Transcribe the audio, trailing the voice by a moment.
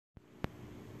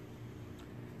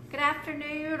Good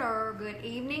afternoon or good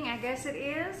evening, I guess it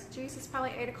is. Geez, it's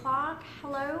probably 8 o'clock.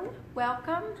 Hello,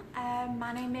 welcome.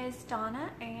 My name is Donna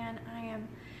and I am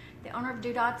the owner of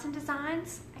Dodson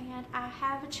Designs, and I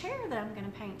have a chair that I'm going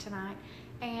to paint tonight.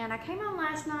 And I came on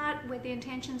last night with the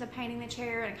intentions of painting the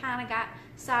chair and kind of got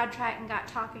sidetracked and got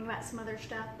talking about some other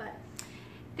stuff, but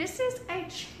this is a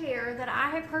chair that I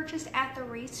have purchased at the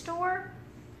Restore.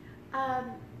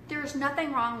 There's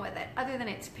nothing wrong with it other than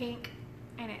it's pink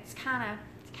and it's kind of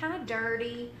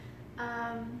dirty.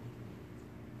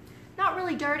 Not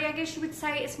really dirty, I guess you would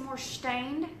say. It's more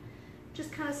stained,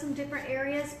 just kind of some different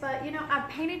areas. But you know, I've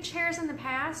painted chairs in the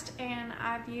past and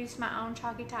I've used my own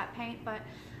chalky type paint, but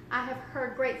I have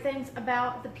heard great things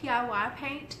about the PIY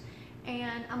paint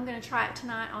and I'm going to try it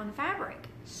tonight on fabric.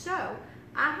 So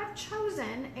I have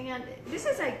chosen, and this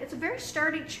is it's a very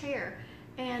sturdy chair,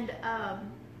 and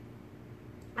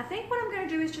I think what I'm going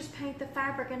to do is just paint the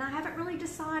fabric, and I haven't really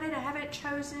decided. I haven't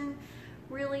chosen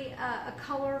really a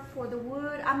color for the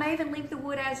wood. I may even leave the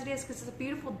wood as it is because it's a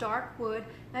beautiful dark wood.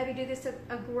 Maybe do this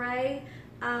a gray.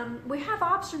 We have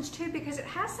options too because it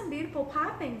has some beautiful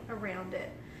piping around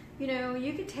it. You know,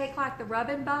 you could take like the rub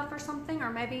and buff or something,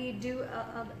 or maybe do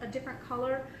a different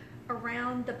color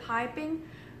around the piping.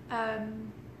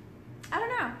 I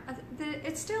don't know,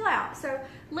 it's still out. So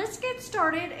let's get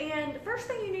started. And the first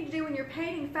thing you need to do when you're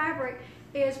painting fabric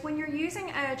is when you're using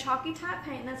a chalky type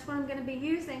paint, and that's what I'm going to be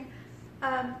using,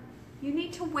 you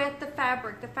need to wet the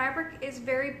fabric. The fabric is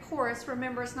very porous.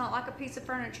 Remember, it's not like a piece of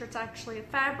furniture, it's actually a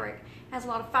fabric. It has a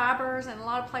lot of fibers and a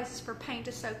lot of places for paint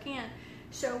to soak in.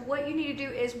 So what you need to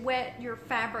do is wet your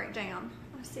fabric down.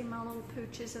 I see my little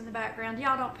pooches in the background.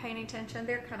 Y'all don't pay any attention.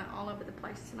 They're kind of all over the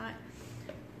place tonight.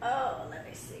 Oh, let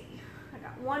me see. I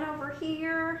got one over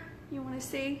here. You want to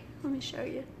see? Let me show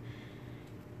you.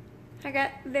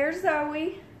 There's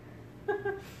Zoe.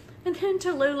 And then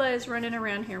Tallulah is running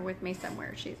around here with me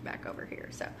somewhere. She's back over here.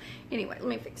 So anyway, let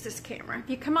me fix this camera. If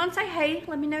you come on, say hey.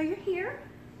 Let me know you're here.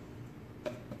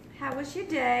 How was your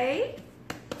day?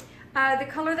 The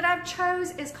color that I've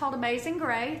chose is called Amazing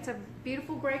Gray. It's a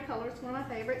beautiful gray color. It's one of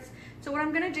my favorites. So what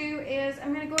I'm going to do is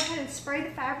I'm going to go ahead and spray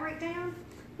the fabric down.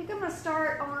 I think I'm going to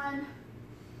start on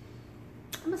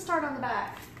the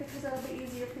back because that'll be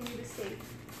easier for you to see.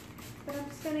 But I'm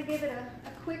just going to give it a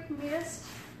quick mist.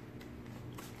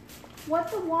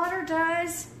 What the water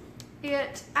does,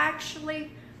 it actually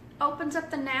opens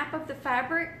up the nap of the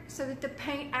fabric so that the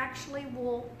paint actually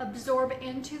will absorb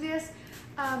into this.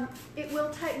 It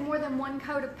will take more than one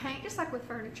coat of paint, just like with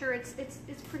furniture. It's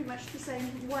pretty much the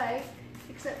same way,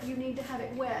 except you need to have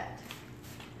it wet.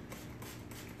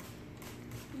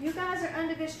 You guys are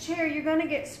under this chair, you're going to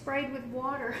get sprayed with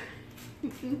water.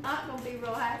 You're not going to be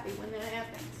real happy when that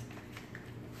happens.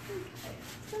 Okay,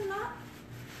 so not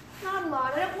a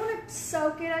lot. I don't want to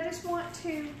soak it. I just want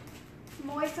to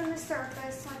moisten the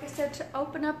surface, like I said, to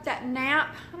open up that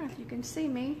nap. I don't know if you can see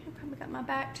me. I probably got my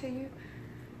back to you.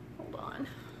 Hold on.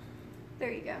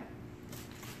 There you go.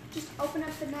 Just open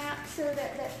up the nap so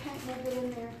that that paint will get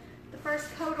in there. The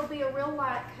first coat will be a real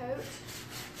light coat.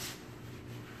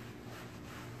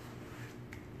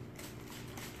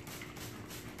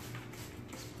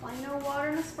 Plain old water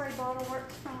in a spray bottle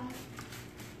works fine.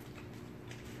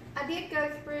 I did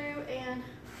go through, and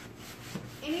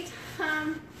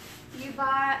anytime you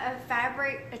buy a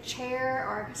fabric, a chair,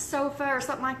 or a sofa or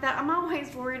something like that, I'm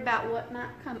always worried about what might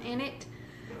come in it.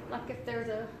 Like if there's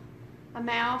a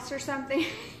mouse or something.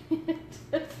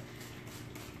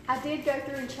 I did go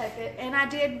through and check it, and I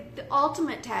did the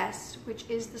ultimate test, which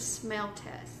is the smell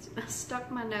test. I stuck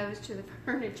my nose to the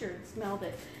furniture and smelled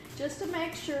it just to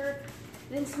make sure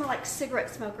it didn't smell like cigarette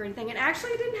smoke or anything. And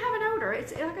actually it didn't have an odor.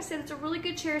 It's, like I said, it's a really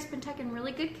good chair. It's been taken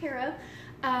really good care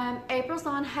of. April's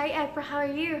on. Hey April, how are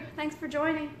you? Thanks for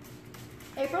joining.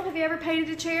 April, have you ever painted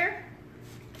a chair?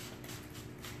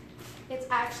 It's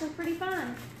actually pretty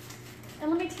fun.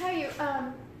 And let me tell you,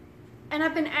 and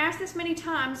I've been asked this many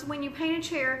times, when you paint a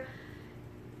chair,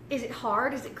 is it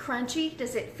hard? Is it crunchy?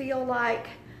 Does it feel like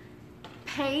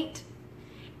paint?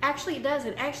 Actually it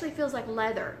doesn't. It actually feels like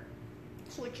leather.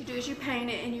 So what you do is you paint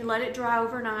it and you let it dry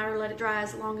overnight, or let it dry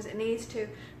as long as it needs to.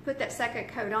 Put that second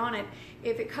coat on it.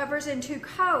 If it covers in 2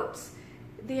 coats,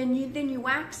 then you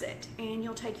wax it, and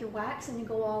you'll take your wax and you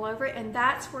go all over it, and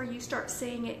that's where you start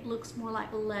seeing it looks more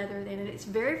like leather then. And it's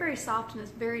very, very soft and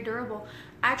it's very durable.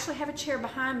 I actually have a chair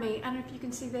behind me. I don't know if you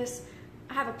can see this.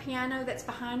 I have a piano that's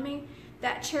behind me.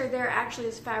 That chair there actually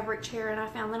is a fabric chair, and I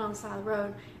found that on the side of the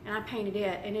road, and I painted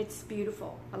it, and it's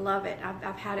beautiful. I love it.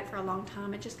 I've had it for a long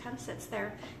time. It just kind of sits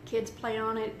there. Kids play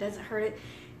on it. It doesn't hurt it.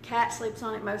 Cat sleeps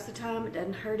on it most of the time. It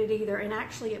doesn't hurt it either, and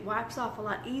actually it wipes off a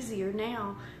lot easier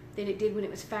now than it did when it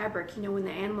was fabric. You know, when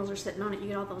the animals are sitting on it, you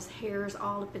get all those hairs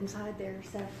all up inside there.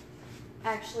 So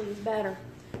actually is better.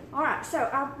 All right, so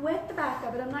I've wet the back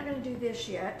of it. I'm not going to do this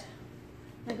yet.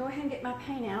 I'm going to go ahead and get my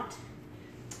paint out.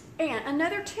 And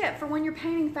another tip for when you're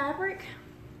painting fabric,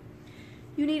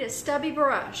 you need a stubby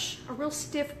brush, a real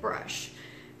stiff brush.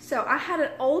 So I had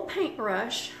an old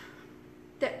paintbrush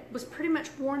that was pretty much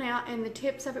worn out, and the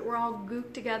tips of it were all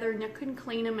gooped together, and I couldn't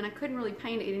clean them, and I couldn't really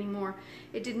paint it anymore.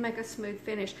 It didn't make a smooth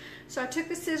finish. So I took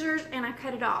the scissors and I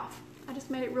cut it off. I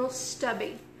just made it real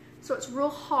stubby, so it's real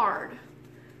hard.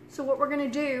 So what we're gonna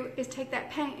do is take that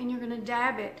paint and you're gonna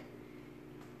dab it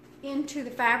into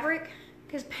the fabric,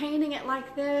 because painting it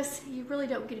like this, you really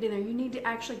don't get it in there. You need to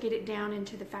actually get it down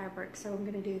into the fabric, so I'm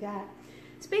gonna do that.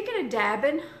 Speaking of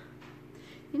dabbing,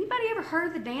 anybody ever heard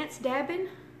of the dance dabbing?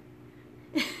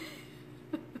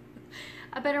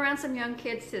 I've been around some young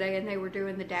kids today and they were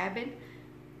doing the dabbing.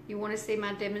 You want to see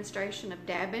my demonstration of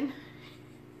dabbing?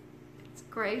 It's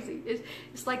crazy.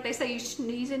 It's like they say you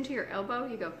sneeze into your elbow,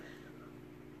 you go,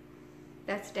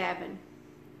 that's dabbing.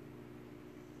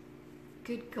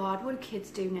 Good God, what do kids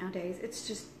do nowadays? It's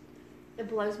just, it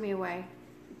blows me away.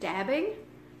 Dabbing?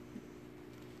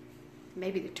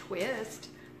 Maybe the twist.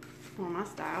 More my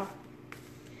style.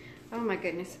 Oh my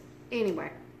goodness.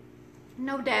 Anyway,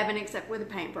 no dabbing except with a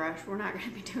paintbrush. We're not going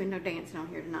to be doing no dancing on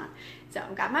here tonight. So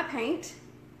I've got my paint.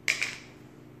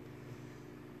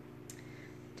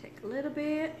 Take a little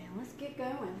bit and let's get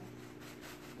going.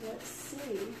 Let's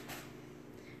see.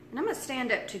 And I'm going to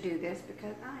stand up to do this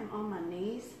because I am on my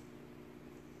knees.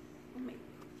 Let me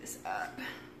put this up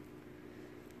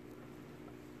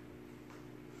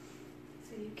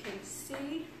so you can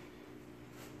see.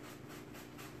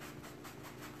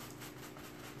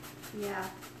 Yeah.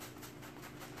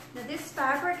 Now this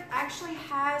fabric actually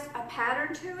has a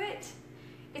pattern to it.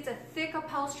 It's a thick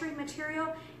upholstery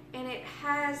material, and it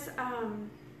has,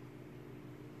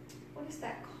 what is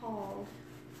that called?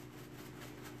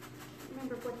 I can't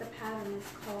remember what the pattern is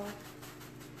called.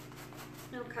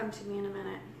 It'll come to me in a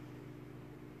minute.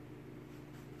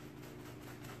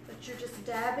 But you're just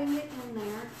dabbing it in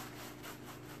there.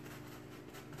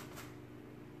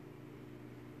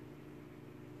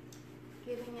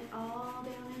 Getting it all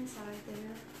down inside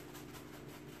there.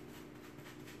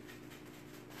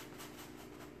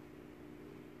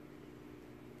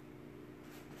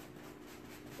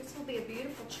 This will be a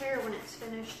beautiful chair when it's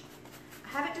finished. I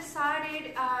haven't decided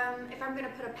if I'm going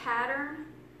to put a pattern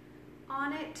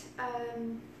on it.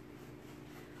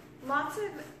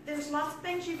 There's lots of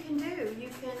things you can do. You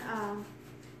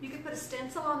can put a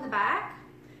stencil on the back.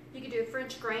 You can do a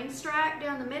French grain strap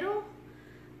down the middle.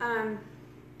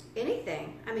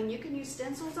 Anything. I mean, you can use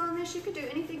stencils on this. You could do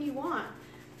anything you want.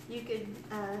 You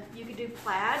could do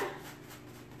plaid,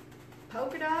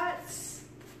 polka dots,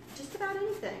 just about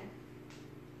anything.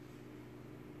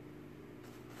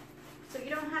 So you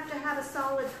don't have to have a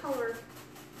solid color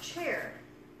chair.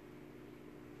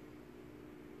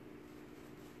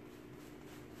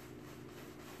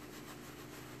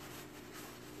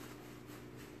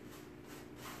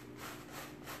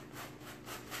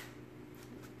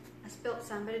 I spilt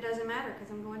some, but it doesn't matter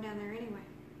because I'm going down there anyway.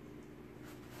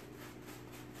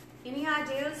 Any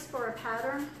ideas for a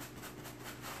pattern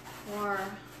or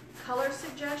color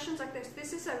suggestions like this?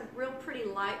 This is a real pretty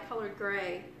light colored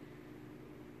gray.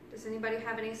 Does anybody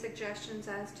have any suggestions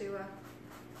as to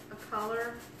a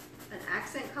color, an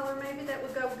accent color maybe that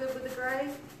would go good with the gray?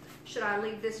 Should I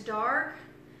leave this dark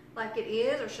like it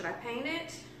is, or should I paint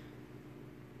it?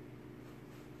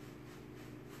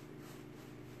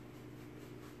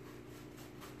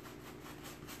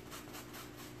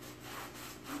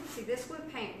 See, this would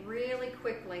paint really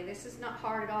quickly. This is not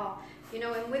hard at all. You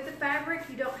know, and with the fabric,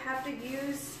 you don't have to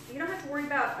worry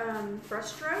about brush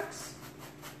strokes,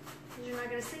 because you're not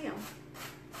going to see them.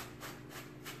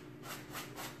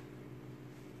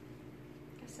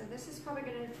 So this is probably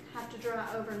going to have to dry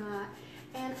overnight.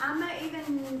 And I may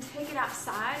even take it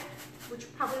outside, which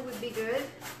probably would be good.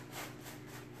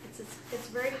 It's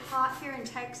very hot here in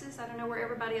Texas. I don't know where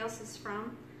everybody else is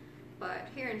from, but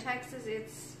here in Texas,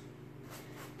 it's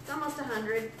almost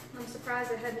 100. I'm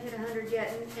surprised it hadn't hit 100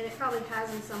 yet, and it probably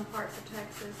has in some parts of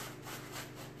Texas.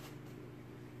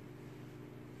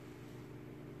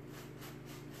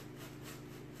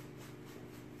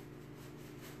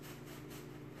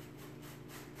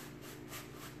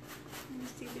 Let me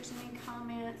see if there's any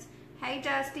comments. Hey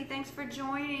Dusty, thanks for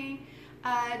joining.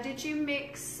 Did you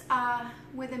mix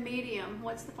with a medium?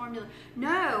 What's the formula?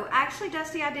 No, actually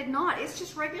Dusty, I did not. It's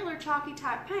just regular chalky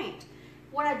type paint.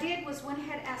 What I did was went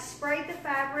ahead and I sprayed the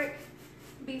fabric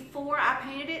before I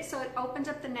painted it, so it opens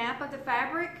up the nap of the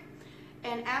fabric.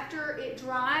 And after it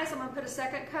dries, I'm gonna put a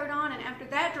second coat on, and after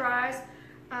that dries,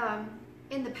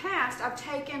 in the past, I've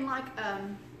taken like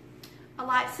a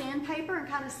light sandpaper and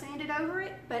kind of sanded over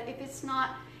it, but if it's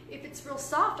real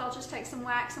soft, I'll just take some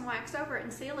wax and wax over it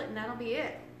and seal it, and that'll be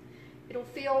it. It'll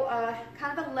feel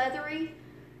kind of a leathery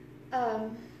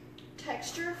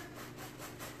texture,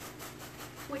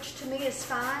 which to me is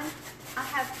fine. I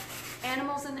have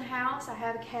animals in the house. I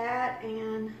have a cat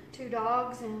and 2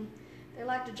 dogs, and they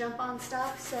like to jump on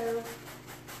stuff, so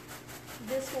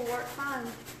this will work fine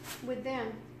with them.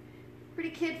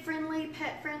 Pretty kid-friendly,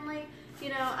 pet-friendly. You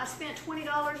know, I spent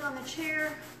 $20 on the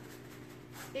chair.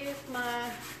 If my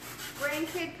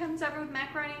grandkid comes over with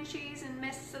macaroni and cheese and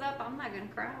messes it up, I'm not gonna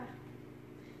cry.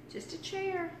 Just a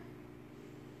chair.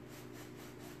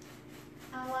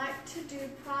 I like to do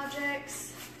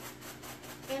projects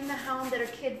in the home that are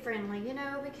kid-friendly, you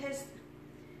know, because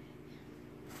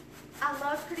I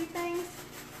love pretty things,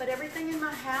 but everything in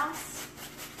my house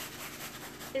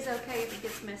is okay if it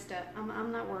gets messed up.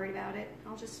 I'm not worried about it.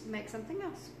 I'll just make something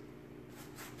else.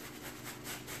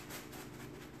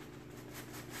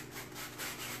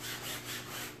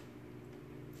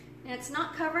 And it's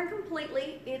not covering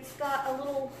completely. It's got a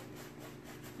little,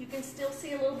 you can still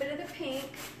see a little bit of the pink,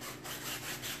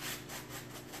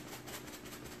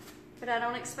 but I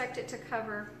don't expect it to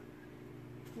cover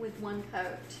with one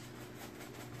coat.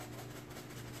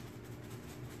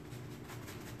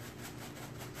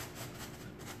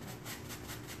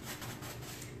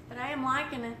 But I am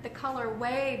liking the color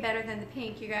way better than the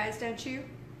pink, you guys, don't you?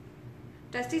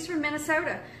 Dusty's from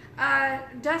Minnesota.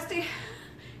 Dusty,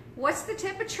 what's the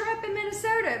temperature up in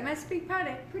Minnesota? It must be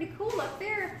pretty cool up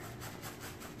there.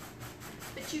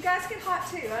 But you guys get hot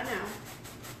too, I know.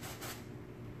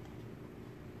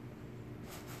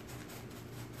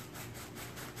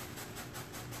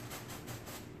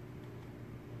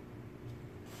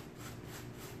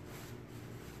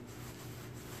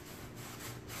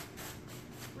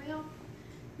 Well,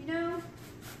 you know,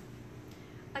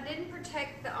 I didn't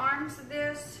protect the arms of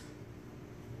this,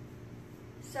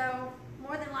 so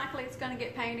more than likely it's going to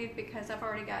get painted because I've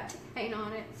already got paint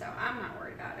on it, so I'm not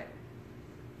worried about it.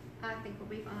 I think we'll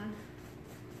be fine.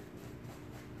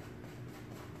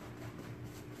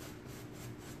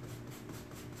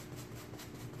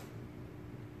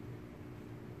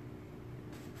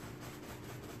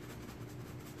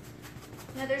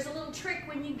 Now there's a little trick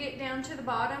when you get down to the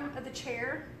bottom of the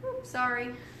chair. Oops,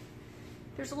 sorry.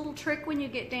 There's a little trick when you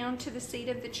get down to the seat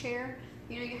of the chair.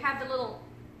 You know, you have the little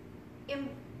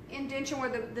indentation where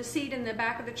the seat and the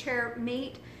back of the chair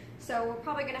meet. So we're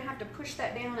probably going to have to push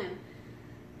that down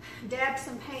and dab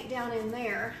some paint down in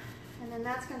there. And then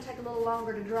that's going to take a little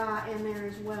longer to dry in there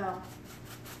as well.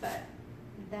 But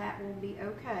that will be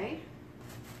okay.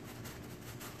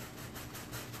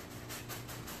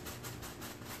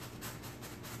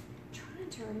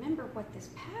 To remember what this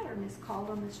pattern is called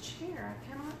on this chair. I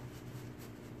cannot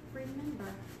remember.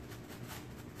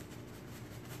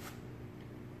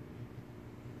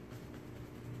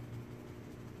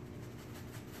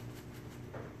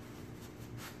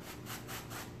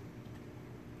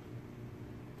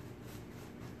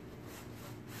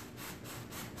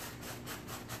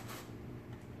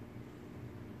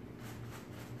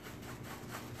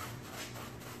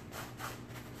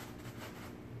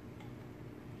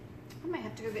 I may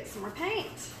have to go get some more paint.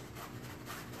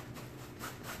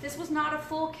 This was not a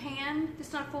full can. This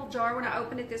is not a full jar. When I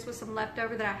opened it, this was some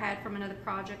leftover that I had from another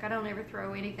project. I don't ever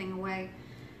throw anything away.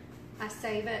 I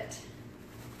save it.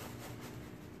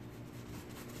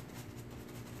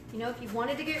 You know, if you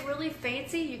wanted to get really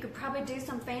fancy, you could probably do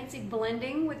some fancy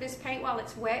blending with this paint while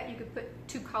it's wet. You could put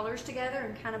 2 colors together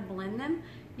and kind of blend them.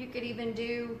 You could even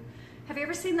do, have you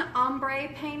ever seen the ombre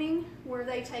painting where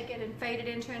they take it and fade it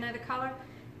into another color?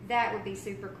 That would be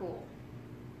super cool.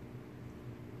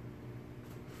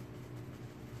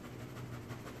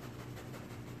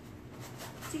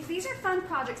 See, these are fun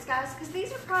projects, guys, because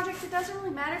these are projects, it doesn't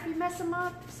really matter if you mess them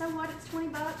up. So what, it's 20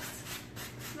 bucks.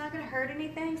 It's not going to hurt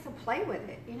anything, so play with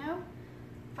it, you know?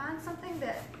 Find something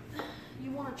that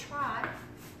you want to try.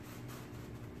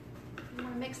 You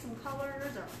want to mix some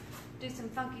colors or do some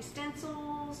funky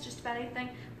stencils, just about anything.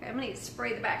 Okay, I'm going to need to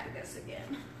spray the back of this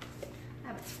again. I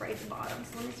haven't sprayed the bottom,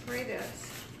 so let me spray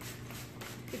this.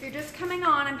 If you're just coming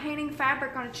on, I'm painting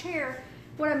fabric on a chair.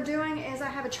 What I'm doing is I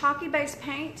have a chalky base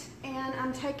paint and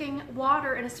I'm taking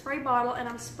water in a spray bottle and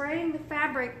I'm spraying the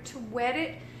fabric to wet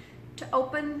it, to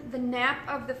open the nap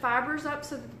of the fibers up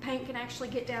so that the paint can actually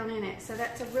get down in it. So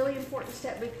that's a really important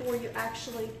step before you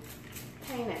actually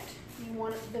paint it. You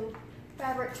want the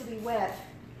fabric to be wet.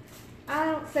 I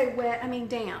don't say wet, I mean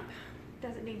damp. It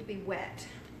doesn't need to be wet.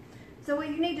 So what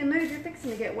you need to move, you're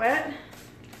fixing to get wet.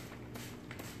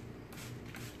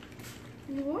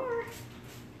 You are.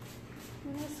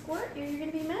 I'm gonna squirt you, you're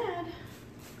gonna be mad.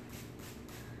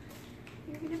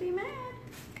 You're gonna be mad.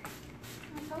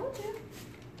 I told you.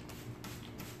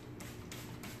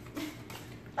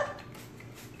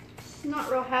 She's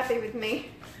not real happy with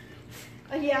me.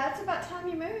 Yeah, it's about time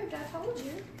you moved, I told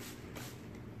you.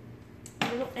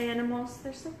 Little animals,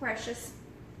 they're so precious.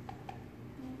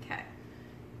 Okay.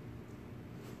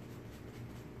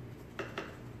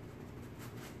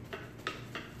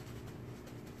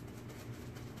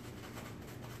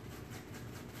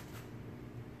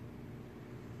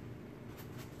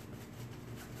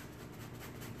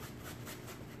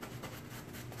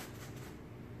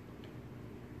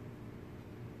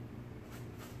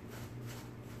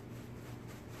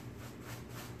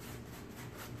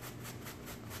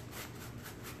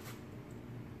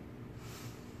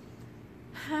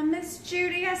 Hi, Miss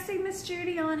Judy. I see Miss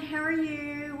Judy on. How are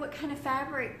you? What kind of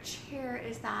fabric chair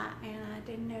is that? And I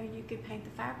didn't know you could paint the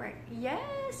fabric.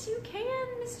 Yes, you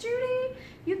can, Miss Judy.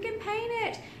 You can paint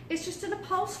it. It's just an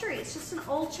upholstery. It's just an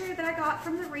old chair that I got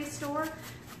from the Restore.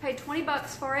 I paid 20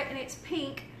 bucks for it, and it's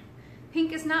pink.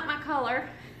 Pink is not my color.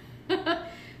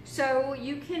 So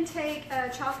you can take a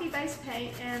chalky base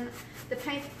paint, and the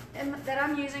paint that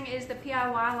I'm using is the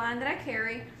PIY line that I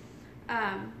carry.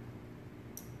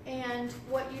 And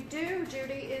what you do,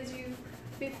 Judy, is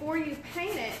before you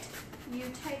paint it, you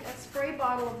take a spray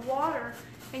bottle of water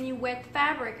and you wet the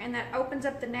fabric, and that opens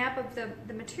up the nap of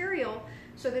the material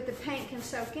so that the paint can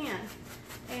soak in.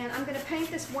 And I'm going to paint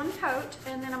this one coat,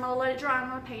 and then I'm going to let it dry. I'm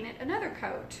going to paint it another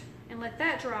coat and let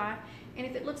that dry. And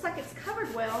if it looks like it's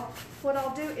covered well, what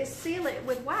I'll do is seal it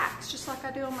with wax, just like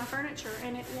I do on my furniture,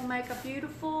 and it will make a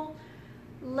beautiful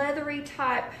leathery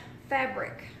type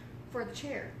fabric for the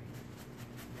chair.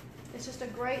 It's just a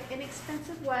great,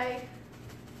 inexpensive way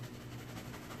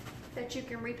that you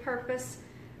can repurpose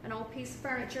an old piece of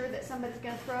furniture that somebody's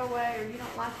going to throw away, or you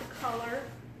don't like the color.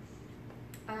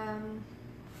 I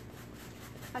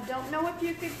don't know if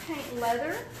you could paint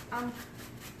leather. I'm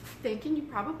thinking you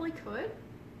probably could.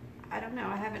 I don't know.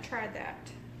 I haven't tried that.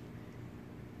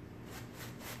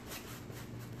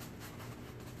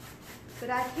 But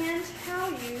I can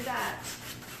tell you that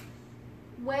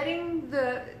wetting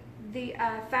the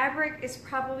fabric is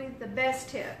probably the best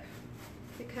tip,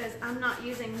 because I'm not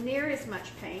using near as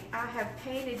much paint. I have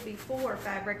painted before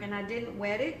fabric and I didn't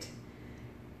wet it,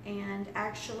 and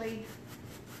actually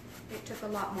it took a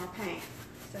lot more paint.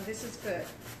 So this is good.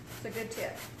 It's a good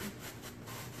tip.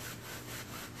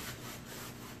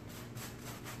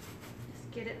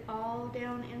 Just get it all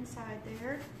down inside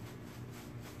there.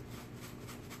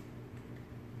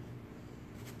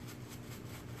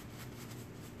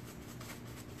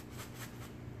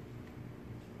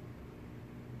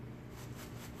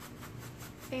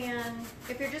 And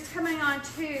if you're just coming on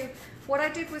too, what I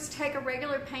did was take a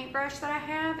regular paintbrush that I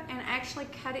have and actually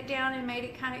cut it down and made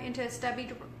it kind of into a stubby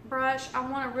brush. I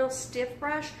want a real stiff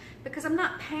brush because I'm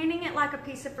not painting it like a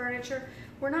piece of furniture.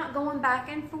 We're not going back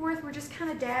and forth. We're just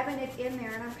kind of dabbing it in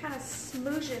there, and I'm kind of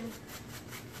smooshing,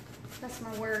 that's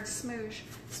my word, smoosh,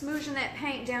 smooshing that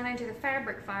paint down into the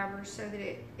fabric fibers so that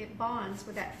it bonds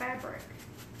with that fabric.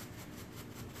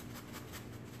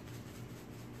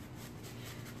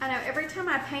 I know every time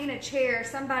I paint a chair,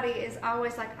 somebody is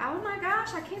always like, oh my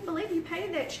gosh, I can't believe you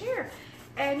painted that chair.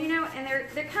 And you know, and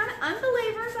they're kind of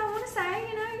unbelievers, I want to say,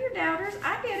 you know, you're doubters.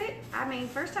 I get it. I mean,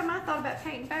 first time I thought about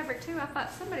painting fabric too, I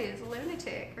thought somebody is a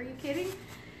lunatic. Are you kidding?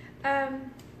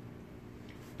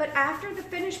 But after the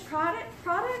finished product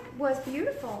was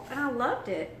beautiful, and I loved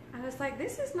it. I was like,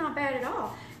 this is not bad at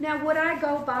all. Now, would I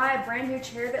go buy a brand new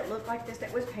chair that looked like this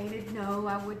that was painted? No,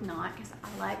 I would not, because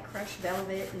I like crushed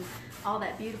velvet and all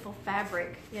that beautiful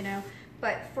fabric, you know.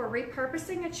 But for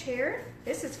repurposing a chair,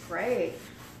 this is great.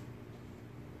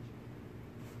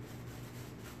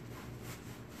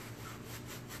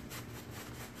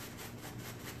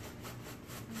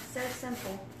 It's so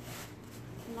simple,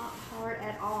 not hard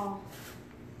at all.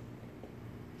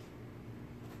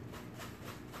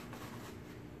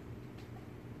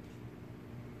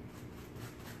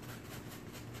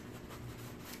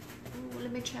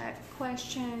 Let me check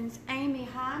questions. Amy,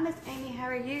 hi Miss Amy, how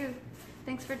are you?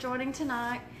 Thanks for joining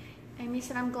tonight. Amy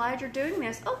said, I'm glad you're doing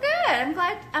this. Oh good,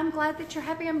 I'm glad that you're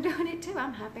happy I'm doing it too.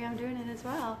 I'm happy I'm doing it as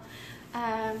well.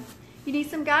 You need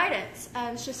some guidance.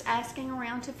 I was just asking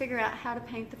around to figure out how to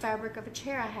paint the fabric of a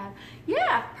chair I have.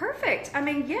 Yeah, perfect. I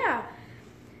mean, yeah.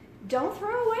 Don't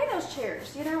throw away those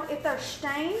chairs. You know, if they're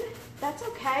stained, that's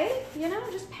okay. You know,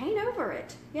 just paint over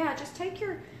it. Yeah, just take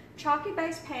your chalky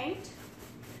base paint.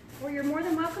 or you're more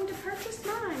than welcome to purchase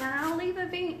mine. And I'll leave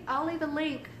a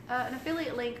link, an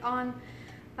affiliate link on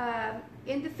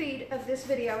in the feed of this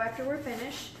video after we're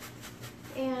finished,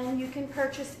 and you can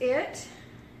purchase it.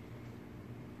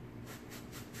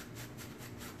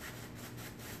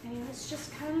 And it's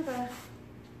just kind of a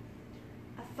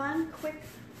fun, quick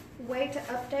way to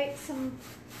update some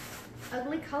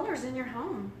ugly colors in your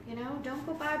home. You know, don't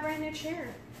go buy a brand new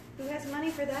chair. Who has money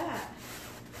for that?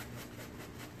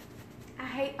 I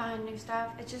hate buying new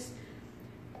stuff. It just,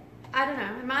 I don't know.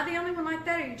 Am I the only one like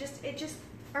that, or it just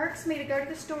irks me to go to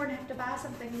the store and have to buy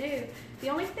something new. The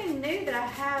only thing new that I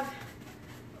have,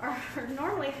 or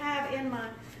normally have in my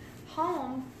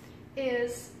home,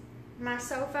 is my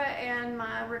sofa and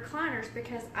my recliners,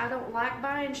 because I don't like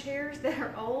buying chairs that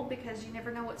are old because you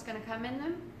never know what's going to come in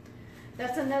them.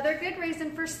 That's another good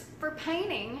reason for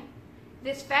painting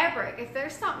this fabric. If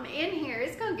there's something in here,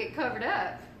 it's going to get covered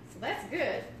up. So that's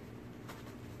good.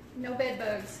 No bed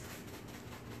bugs.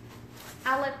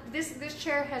 This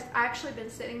chair has actually been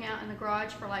sitting out in the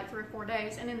garage for like 3 or 4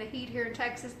 days, and in the heat here in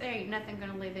Texas, there ain't nothing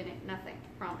going to live in it. Nothing.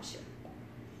 I promise you.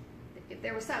 If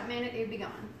there was something in it, it'd be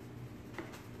gone.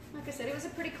 Like I said, it was a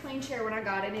pretty clean chair when I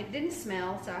got it, and it didn't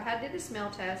smell, so I had to do the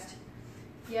smell test.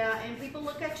 Yeah, and people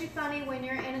look at you funny when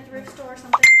you're in a thrift store or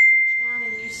something, and you reach down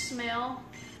and you smell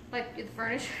like the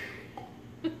furniture.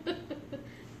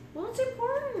 Well, it's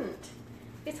important.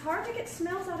 It's hard to get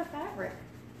smells out of fabric.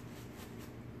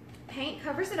 Paint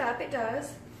covers it up, it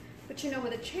does. But you know,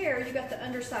 with a chair, you got the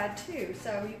underside too,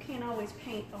 so you can't always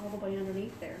paint all the way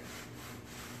underneath there.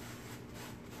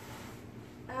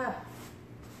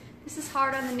 This is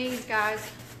hard on the knees, guys.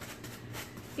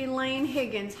 Elaine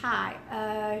Higgins,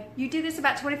 hi. You did this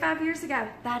about 25 years ago.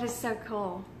 That is so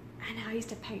cool. I know, I used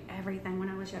to paint everything when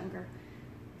I was younger.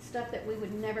 Stuff that we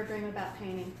would never dream about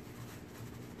painting.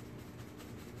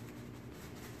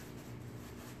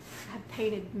 I've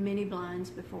painted mini blinds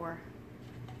before.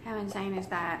 How insane is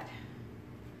that?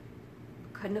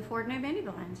 Couldn't afford new mini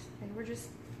blinds. They were just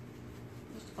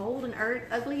old and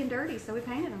ugly and dirty, so we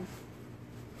painted them.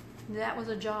 That was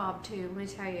a job too, let me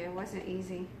tell you. It wasn't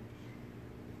easy.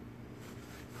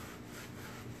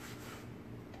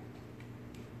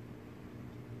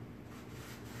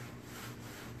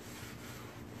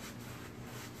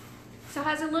 So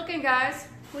how's it looking, guys?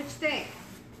 What you think?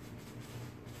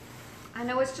 I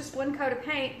know it's just one coat of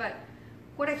paint, but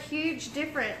what a huge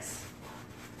difference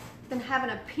than having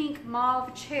a pink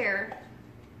mauve chair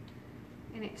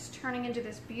and it's turning into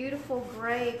this beautiful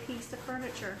gray piece of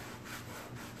furniture.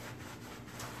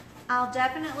 I'll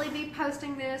definitely be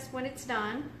posting this when it's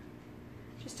done,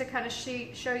 just to kind of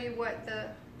show you what the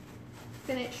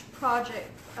finished project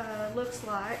looks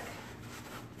like.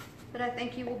 But I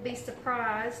think you will be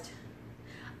surprised.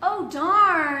 Oh,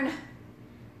 darn!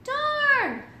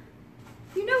 Darn!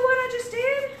 You know what I just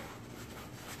did?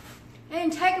 I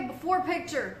didn't take a before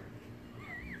picture.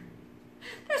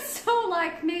 That's so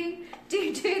like me. Do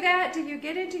you do that? Do you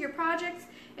get into your projects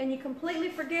and you completely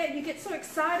forget? You get so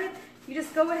excited, you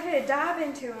just go ahead, dive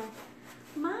into them.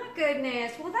 My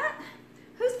goodness. Well,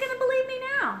 who's going to believe me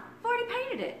now? I've already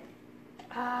painted it.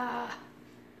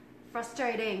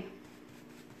 Frustrating.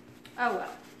 Oh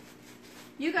well.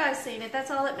 You guys seen it. That's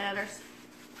all that matters.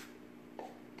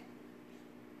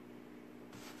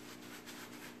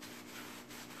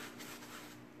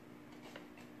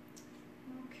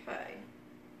 Okay.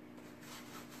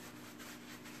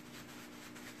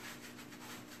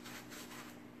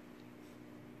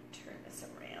 Turn this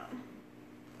around.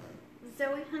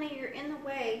 Zoe, honey, you're in the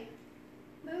way.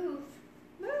 Move.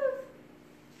 Move.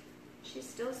 She's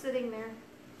still sitting there.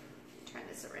 Turn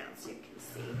this around so you can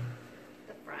see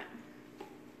the front.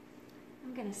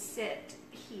 I'm gonna sit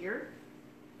here.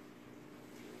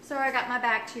 Sorry, I got my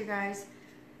back to you guys.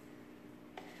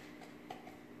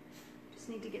 Just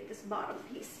need to get this bottom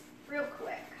piece real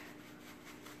quick.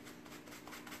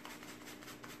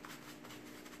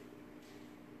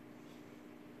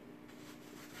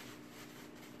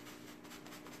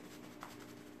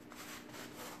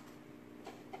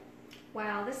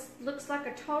 Wow, this looks like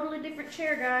a totally different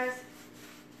chair, guys.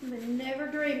 I would have never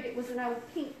dreamed it was an old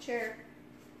pink chair.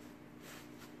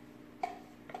 I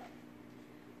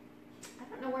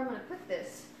don't know where I'm going to put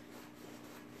this.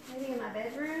 Maybe in my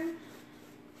bedroom?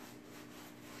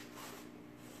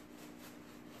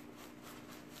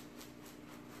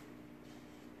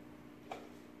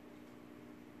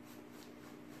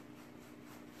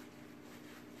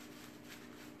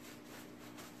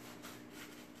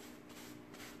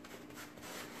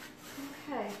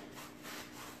 Okay.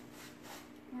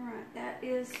 All right, that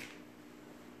is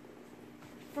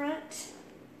front.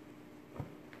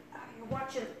 Oh, you're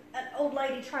watching an old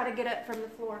lady try to get up from the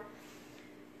floor.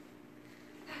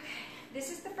 Okay,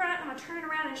 this is the front. I'm gonna turn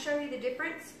around and show you the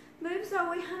difference. Move,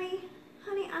 Zoe, honey.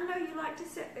 Honey, I know you like to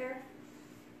sit there.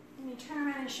 Let me turn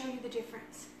around and show you the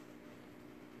difference.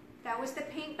 That was the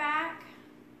pink back.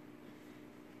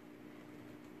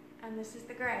 And this is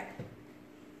the gray.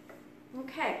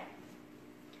 Okay.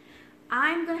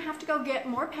 I'm going to have to go get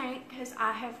more paint because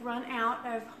I have run out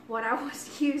of what I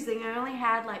was using. I only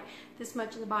had like this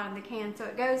much in the bottom of the can, so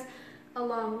it goes a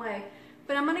long way.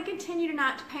 But I'm going to continue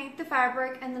tonight to paint the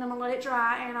fabric, and then I'm going to let it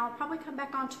dry, and I'll probably come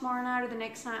back on tomorrow night or the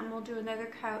next night and we'll do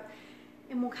another coat.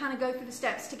 And we'll kind of go through the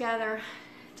steps together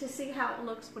to see how it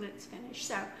looks when it's finished.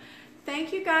 So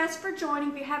thank you guys for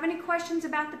joining. If you have any questions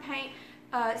about the paint,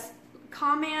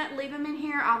 comment, leave them in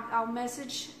here. I'll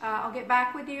message, I'll get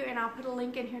back with you, and I'll put a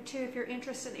link in here too if you're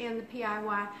interested in the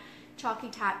DIY chalky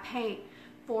type paint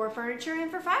for furniture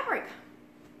and for fabric.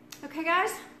 Okay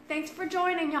guys, thanks for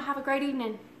joining. Y'all have a great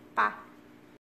evening. Bye.